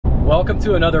Welcome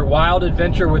to another wild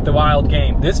adventure with the wild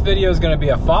game. This video is going to be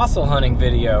a fossil hunting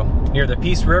video near the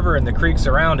Peace River and the creeks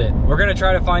around it. We're going to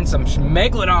try to find some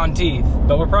Megelodon teeth,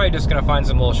 but we're probably just going to find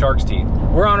some little shark's teeth.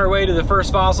 We're on our way to the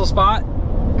first fossil spot.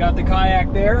 Got the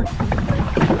kayak there.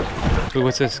 Ooh,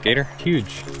 what's this, gator?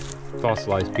 Huge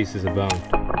fossilized pieces of bone.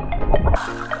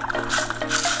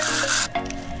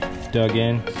 Dug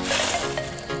in.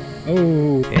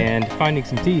 Oh, and finding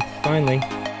some teeth, finally.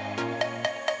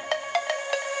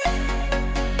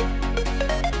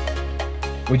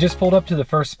 We just pulled up to the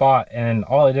first spot and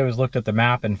all I did was looked at the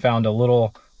map and found a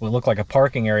little, what looked like a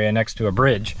parking area next to a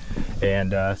bridge.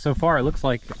 And so far it looks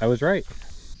like I was right.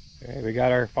 Okay, we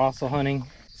got our fossil hunting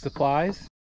supplies.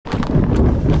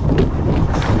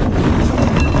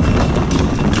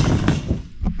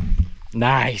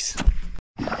 Nice.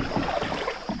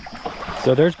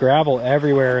 So there's gravel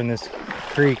everywhere in this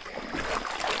creek.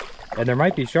 And there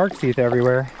might be shark's teeth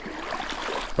everywhere.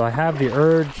 So I have the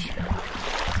urge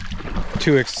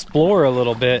to explore a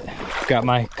little bit. Got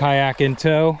my kayak in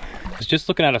tow. I was just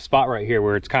looking at a spot right here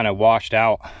where it's kind of washed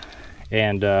out,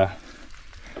 and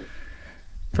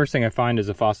first thing I find is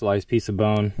a fossilized piece of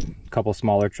bone, a couple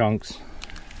smaller chunks,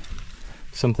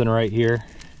 something right here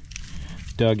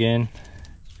dug in.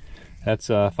 That's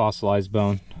a fossilized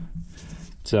bone.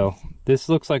 So this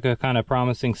looks like a kind of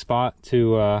promising spot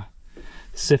to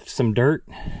sift some dirt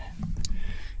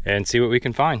and see what we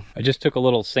can find. I just took a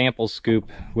little sample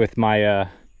scoop with my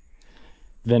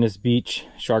Venice Beach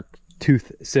shark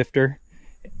tooth sifter,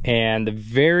 and the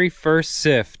very first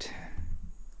sift,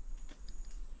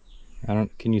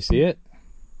 can you see it?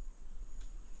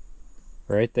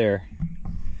 Right there.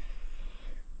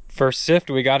 First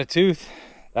sift, we got a tooth.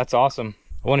 That's awesome.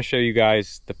 I want to show you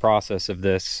guys the process of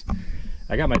this.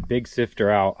 I got my big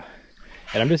sifter out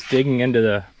and I'm just digging into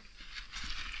the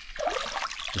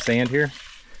sand here,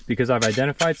 because I've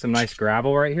identified some nice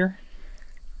gravel right here.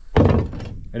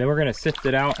 And then we're gonna sift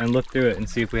it out and look through it and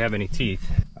see if we have any teeth.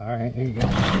 All right, here you go.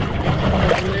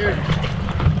 Down there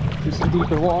to some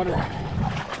deeper water.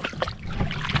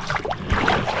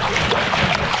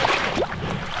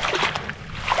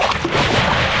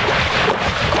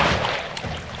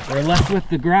 We're left with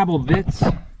the gravel bits.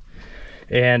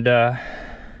 And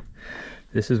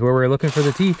this is where we're looking for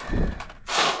the teeth.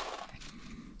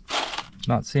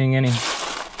 Not seeing any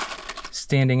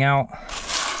standing out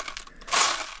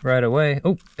right away.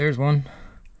 Oh, there's one,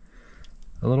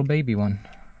 a little baby one.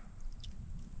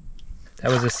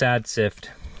 That was a sad sift.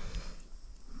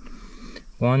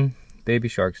 One baby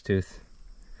shark's tooth.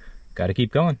 Got to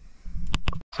keep going.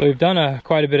 So we've done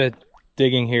quite a bit of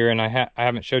digging here, and I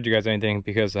haven't showed you guys anything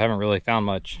because I haven't really found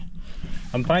much.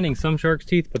 I'm finding some shark's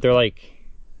teeth, but they're like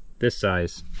this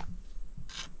size,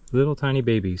 little tiny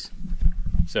babies.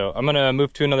 So I'm gonna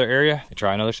move to another area and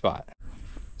try another spot.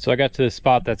 So I got to this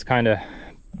spot that's kind of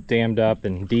dammed up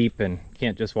and deep and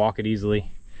can't just walk it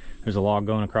easily. There's a log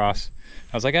going across.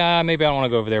 I was like, maybe I don't want to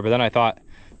go over there, but then I thought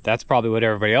that's probably what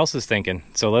everybody else is thinking.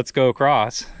 So let's go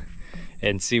across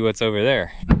and see what's over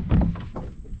there.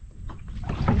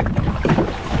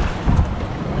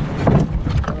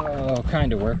 Oh,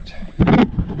 kind of worked.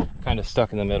 Kind of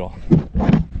stuck in the middle.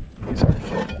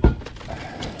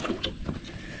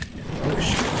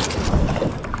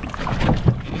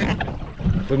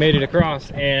 We made it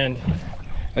across, and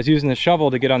I was using the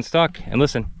shovel to get unstuck, and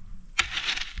listen,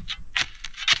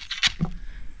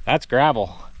 that's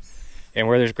gravel, and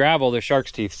where there's gravel there's shark's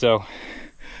teeth. So a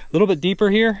little bit deeper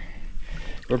here,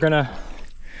 we're gonna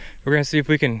see if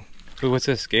we can, what's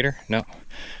this, gator? No,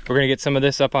 we're gonna get some of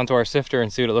this up onto our sifter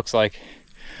and see what it looks like.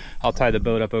 I'll tie the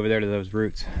boat up over there to those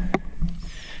roots.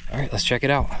 All right, let's check it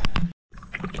out.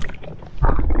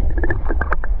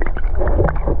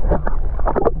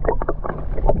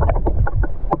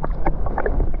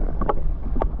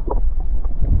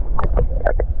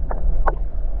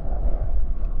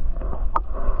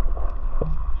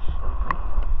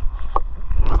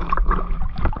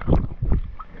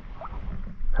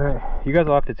 You guys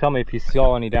will have to tell me if you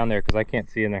saw any down there, because I can't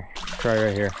see in there. Try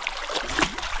right here.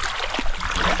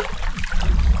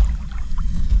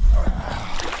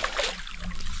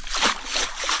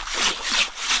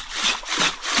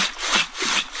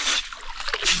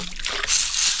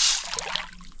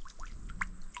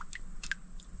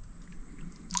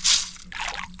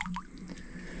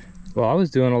 Well, I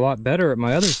was doing a lot better at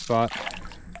my other spot.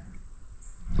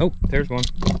 Oh, there's one.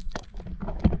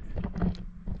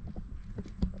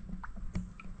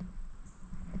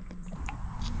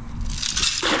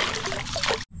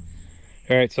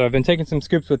 All right, so I've been taking some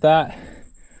scoops with that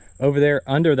over there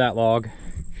under that log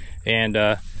and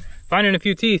finding a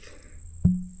few teeth.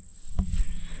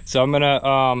 So I'm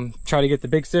gonna try to get the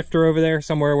big sifter over there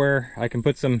somewhere where I can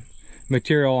put some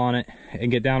material on it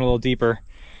and get down a little deeper.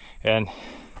 And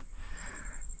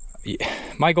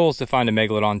my goal is to find a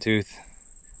Megalodon tooth,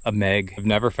 a Meg. I've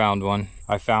never found one.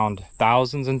 I found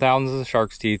thousands and thousands of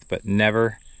shark's teeth, but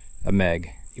never a Meg,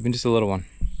 even just a little one.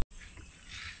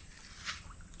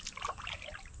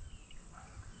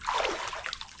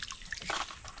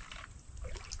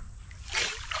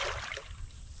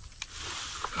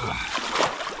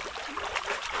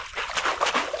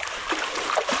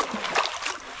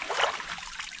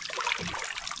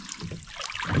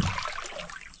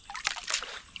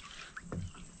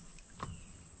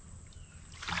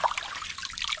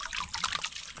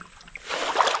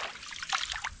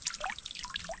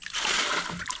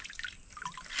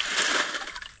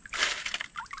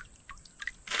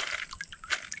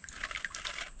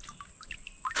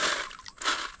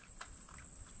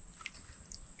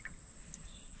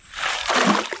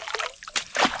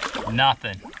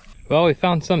 Nothing. Well, we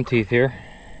found some teeth here.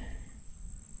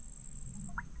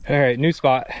 All right, new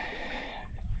spot.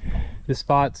 This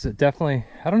spot's definitely,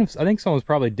 I don't know, I think someone's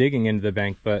probably digging into the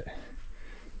bank, but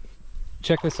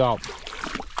check this out.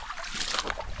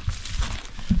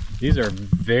 These are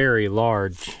very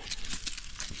large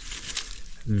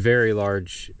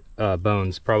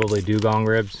bones, probably dugong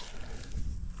ribs.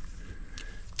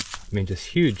 I mean, just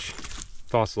huge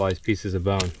fossilized pieces of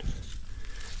bone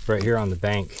right here on the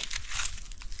bank,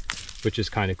 which is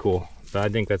kind of cool. But I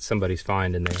think that's somebody's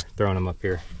find and they're throwing them up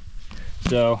here.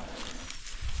 So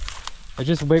I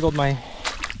just wiggled my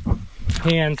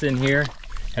hands in here,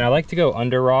 and I like to go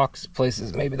under rocks,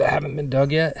 places maybe that haven't been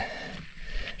dug yet.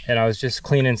 And I was just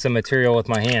cleaning some material with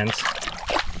my hands,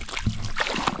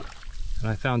 and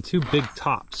I found two big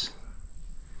tops.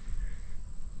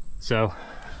 So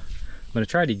I'm gonna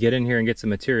try to get in here and get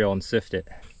some material and sift it.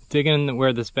 Digging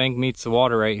where this bank meets the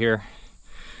water right here,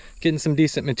 getting some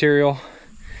decent material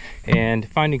and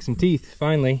finding some teeth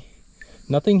finally.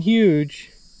 Nothing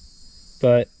huge,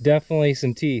 but definitely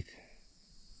some teeth.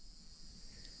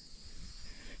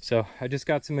 So I just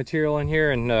got some material in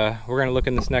here, and we're gonna look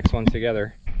in this next one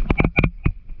together.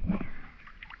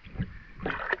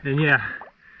 And yeah,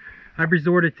 I've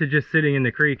resorted to just sitting in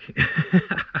the creek.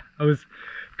 I was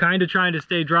kind of trying to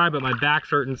stay dry, but my back's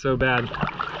hurting so bad.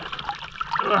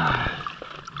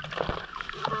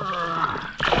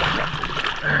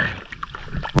 Alright.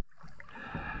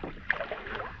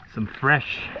 Some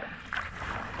fresh.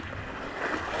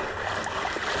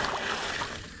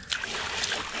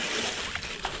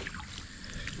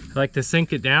 I like to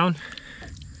sink it down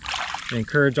and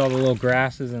encourage all the little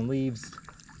grasses and leaves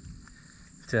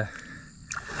to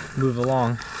move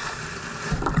along.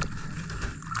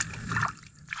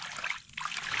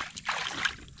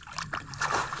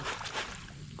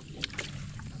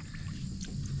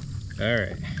 All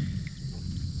right,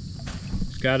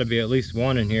 there's got to be at least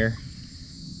one in here.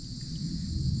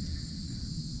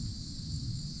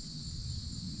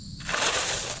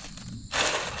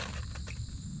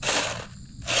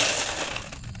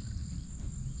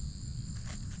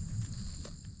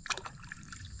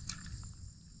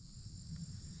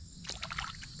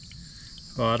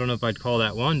 Well, I don't know if I'd call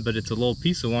that one, but it's a little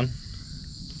piece of one.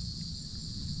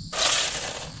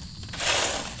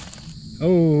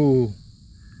 Oh.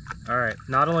 All right,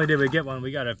 not only did we get one,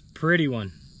 we got a pretty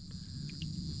one.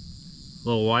 A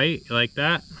little white, you like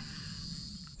that?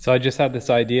 So I just had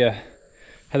this idea.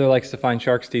 Heather likes to find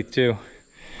shark's teeth too.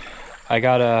 I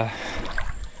got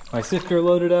my sifter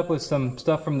loaded up with some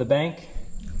stuff from the bank,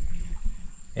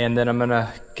 and then I'm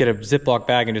gonna get a Ziploc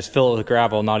bag and just fill it with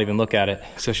gravel and not even look at it.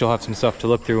 So she'll have some stuff to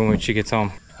look through when she gets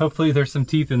home. Hopefully there's some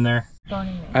teeth in there. I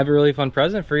have a really fun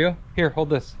present for you. Here, hold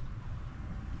this.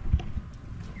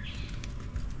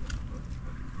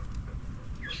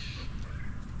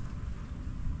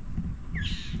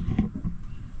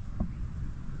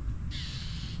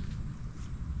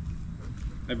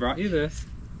 I brought you this.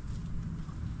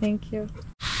 Thank you.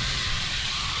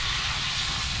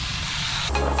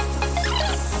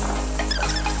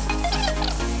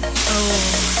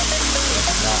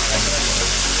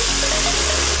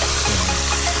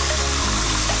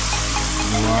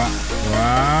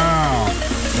 Wow,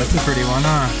 that's a pretty one,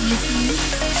 huh?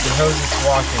 The hose is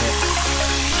washing it.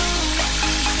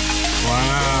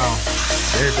 Wow,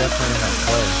 they're definitely in that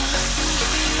clay.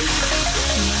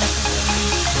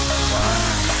 Wow.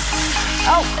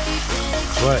 Ow!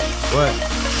 What?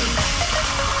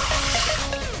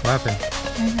 What happened?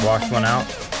 Wash one out?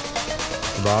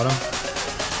 The bottom?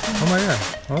 Oh my god,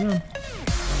 hold on.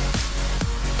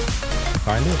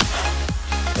 Find it.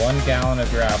 1 gallon of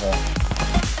gravel.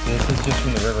 This is just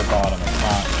from the river bottom. It's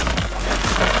not,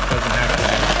 it doesn't have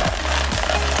to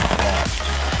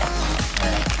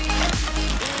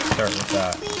start with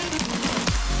that.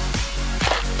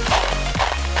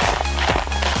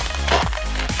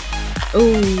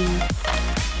 Ooh.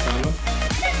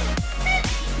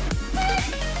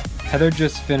 Heather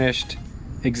just finished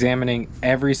examining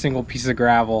every single piece of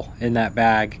gravel in that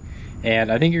bag,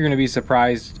 and I think you're going to be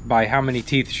surprised by how many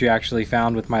teeth she actually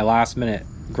found with my last minute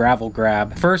gravel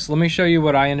grab. First, let me show you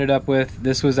what I ended up with.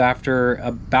 This was after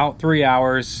about 3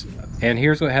 hours, and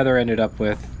here's what Heather ended up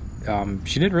with.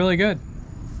 She did really good.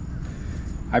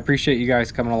 I appreciate you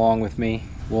guys coming along with me.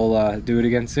 We'll do it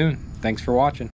again soon. Thanks for watching.